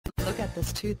at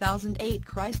this 2008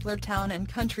 Chrysler Town &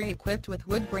 Country equipped with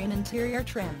wood grain interior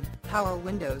trim, power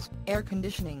windows, air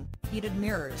conditioning, heated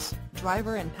mirrors,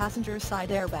 driver and passenger side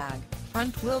airbag,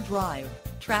 front-wheel drive,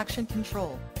 traction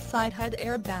control, side head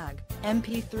airbag,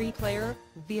 MP3 player,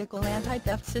 vehicle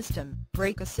anti-theft system,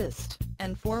 brake assist,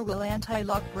 and four-wheel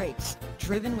anti-lock brakes,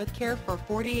 driven with care for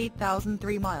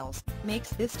 48,003 miles, makes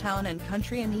this Town &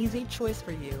 Country an easy choice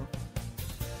for you.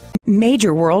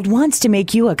 Major World wants to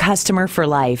make you a customer for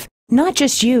life. Not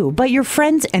just you, but your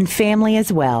friends and family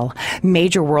as well.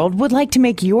 Major World would like to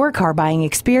make your car buying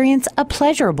experience a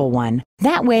pleasurable one.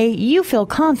 That way, you feel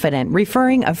confident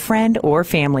referring a friend or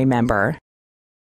family member.